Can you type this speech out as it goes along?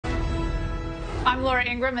I'm Laura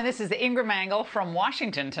Ingraham, and this is the Ingraham Angle from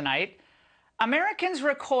Washington tonight. Americans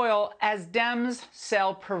recoil as Dems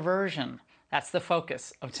sell perversion. That's the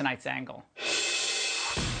focus of tonight's angle.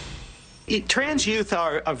 Trans youth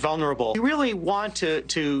are vulnerable. We really want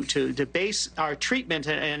to base our treatment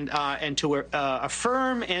and to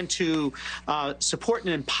affirm and to support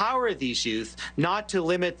and empower these youth, not to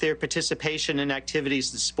limit their participation in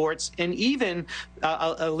activities and sports, and even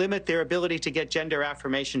limit their ability to get gender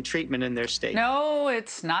affirmation treatment in their state. No,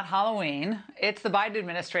 it's not Halloween. It's the Biden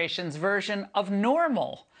administration's version of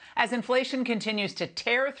normal. As inflation continues to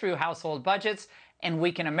tear through household budgets and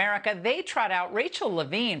weaken America, they trot out Rachel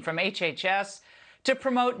Levine from HHS to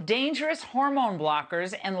promote dangerous hormone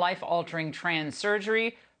blockers and life-altering trans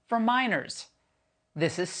surgery for minors.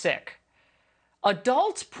 This is sick.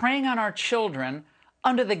 Adults preying on our children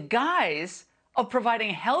under the guise of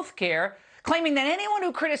providing health care, claiming that anyone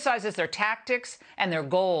who criticizes their tactics and their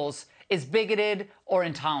goals is bigoted or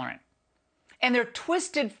intolerant. And their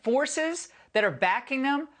twisted forces that are backing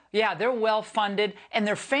them, yeah, they're well-funded, and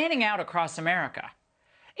they're fanning out across America.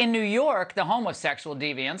 In New York, the home of sexual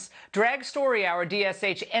deviance, Drag Story Hour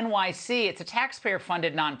DSH NYC, it's a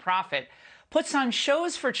taxpayer-funded nonprofit, puts on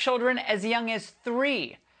shows for children as young as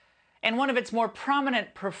 3. And one of its more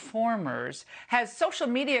prominent performers has social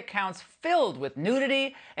media accounts filled with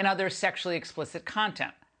nudity and other sexually explicit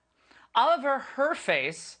content. Oliver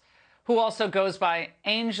Herface, who also goes by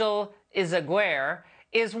Angel Izaguirre,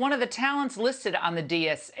 is one of the talents listed on the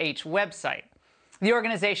DSH website. The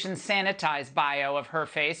organization's sanitized bio of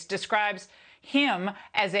Herface describes him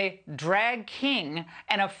as a drag king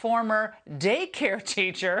and a former daycare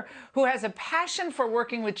teacher who has a passion for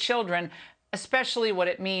working with children, especially what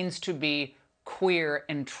it means to be queer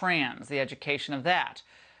and trans, the education of that.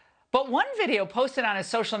 But one video posted on his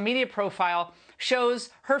social media profile shows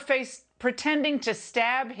Herface pretending to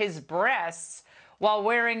stab his breasts while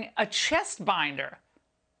wearing a chest binder.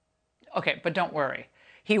 Okay, but don't worry.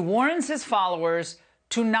 He warns his followers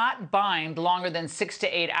to not bind longer than 6 to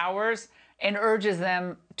 8 hours and urges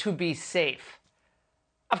them to be safe.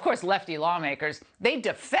 Of course, lefty lawmakers, they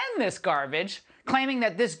defend this garbage, claiming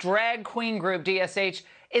that this drag queen group, DSH,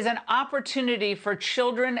 is an opportunity for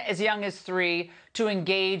children as young as 3 to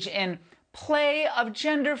engage in play of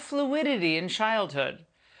gender fluidity in childhood,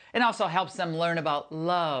 and also helps them learn about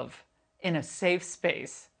love in a safe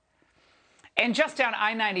space. And just down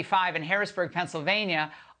I-95 in Harrisburg,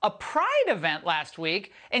 Pennsylvania, a pride event last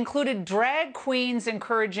week included drag queens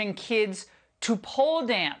encouraging kids to pole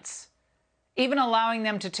dance, even allowing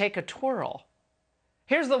them to take a twirl.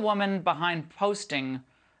 Here's the woman behind posting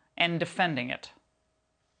and defending it.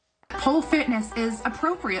 Pole fitness is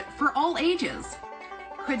appropriate for all ages.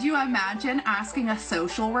 Could you imagine asking a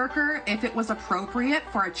social worker if it was appropriate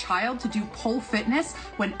for a child to do pole fitness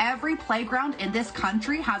when every playground in this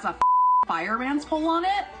country has a fireman's pole on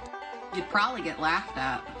it? You'd probably get laughed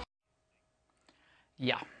at.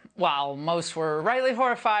 Yeah, while most were rightly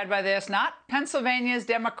horrified by this, not Pennsylvania's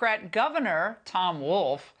Democrat governor, Tom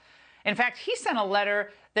Wolf. In fact, he sent a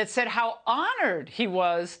letter that said how honored he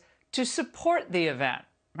was to support the event.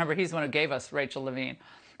 Remember, he's the one who gave us Rachel Levine.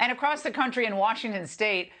 And across the country in Washington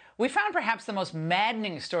state, we found perhaps the most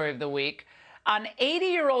maddening story of the week. An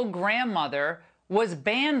 80-year-old grandmother was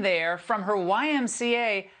banned there from her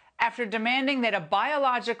YMCA after demanding that a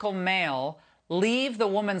biological male leave the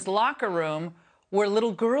woman's locker room where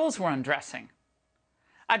little girls were undressing.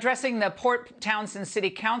 Addressing the Port Townsend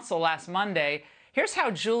City Council last Monday, here's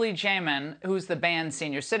how Julie Jamin, who's the banned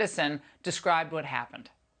senior citizen, described what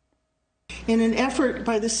happened. In an effort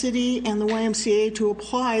by the city and the YMCA to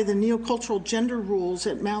apply the neocultural gender rules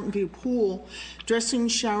at Mountain View Pool, dressing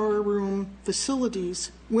shower room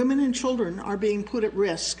facilities, women and children are being put at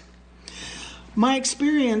risk. My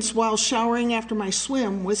experience while showering after my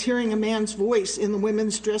swim was hearing a man's voice in the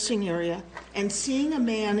women's dressing area and seeing a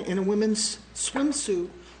man in a women's swimsuit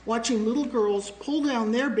watching little girls pull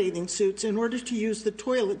down their bathing suits in order to use the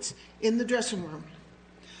toilets in the dressing room.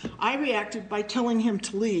 I reacted by telling him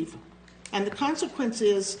to leave, and the consequence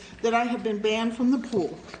is that I have been banned from the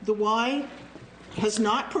pool. The Y has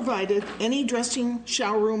not provided any dressing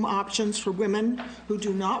shower room options for women who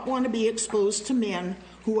do not want to be exposed to men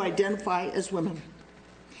who identify as women.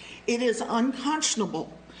 It is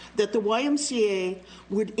unconscionable that the YMCA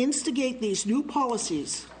would instigate these new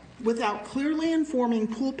policies without clearly informing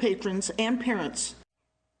pool patrons and parents.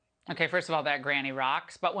 Okay, first of all, that granny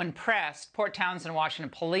rocks. But when pressed, Port Townsend,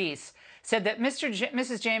 Washington police said that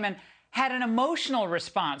Mrs. Jamin had an emotional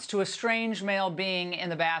response to a strange male being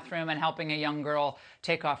in the bathroom and helping a young girl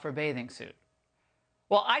take off her bathing suit.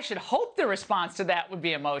 Well, I should hope the response to that would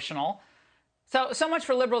be emotional. So much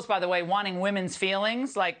for liberals, by the way, wanting women's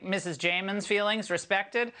feelings, like Mrs. Jamin's feelings,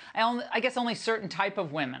 respected. I guess only certain type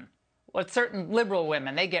of women, or certain liberal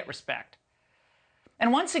women, they get respect.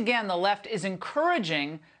 And once again, the left is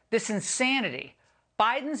encouraging this insanity.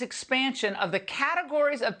 Biden's expansion of the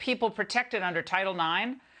categories of people protected under Title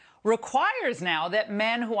IX requires now that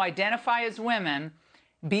men who identify as women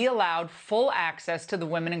be allowed full access to the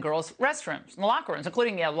women and girls restrooms, and the locker rooms,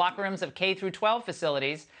 including locker rooms of K through 12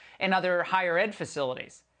 facilities and other higher ed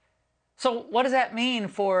facilities. So what does that mean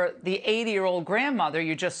for the 80-year-old grandmother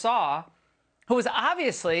you just saw, who was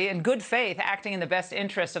obviously in good faith acting in the best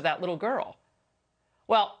interest of that little girl?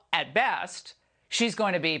 Well, at best, she's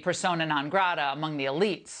going to be persona non grata among the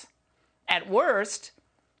elites. At worst,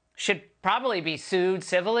 should probably be sued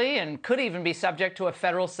civilly and could even be subject to a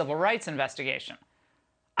federal civil rights investigation.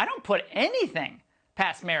 I don't put anything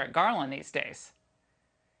past Merrick Garland these days.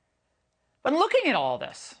 But looking at all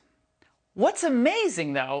this, what's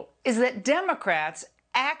amazing, though, is that Democrats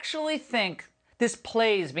actually think this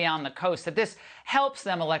plays beyond the coast, that this helps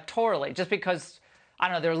them electorally, just because, I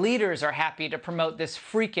don't know, their leaders are happy to promote this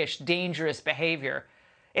freakish, dangerous behavior.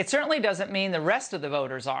 It certainly doesn't mean the rest of the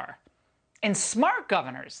voters are. And smart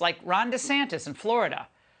governors like Ron DeSantis in Florida,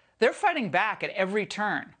 they're fighting back at every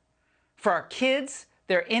turn for our kids,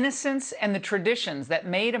 their innocence, and the traditions that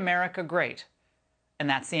made America great. And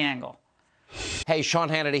that's the angle. Hey, Sean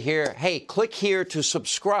Hannity here. Hey, click here to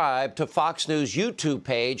subscribe to Fox News YouTube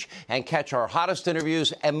page and catch our hottest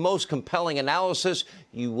interviews and most compelling analysis.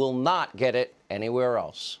 You will not get it anywhere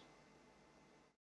else.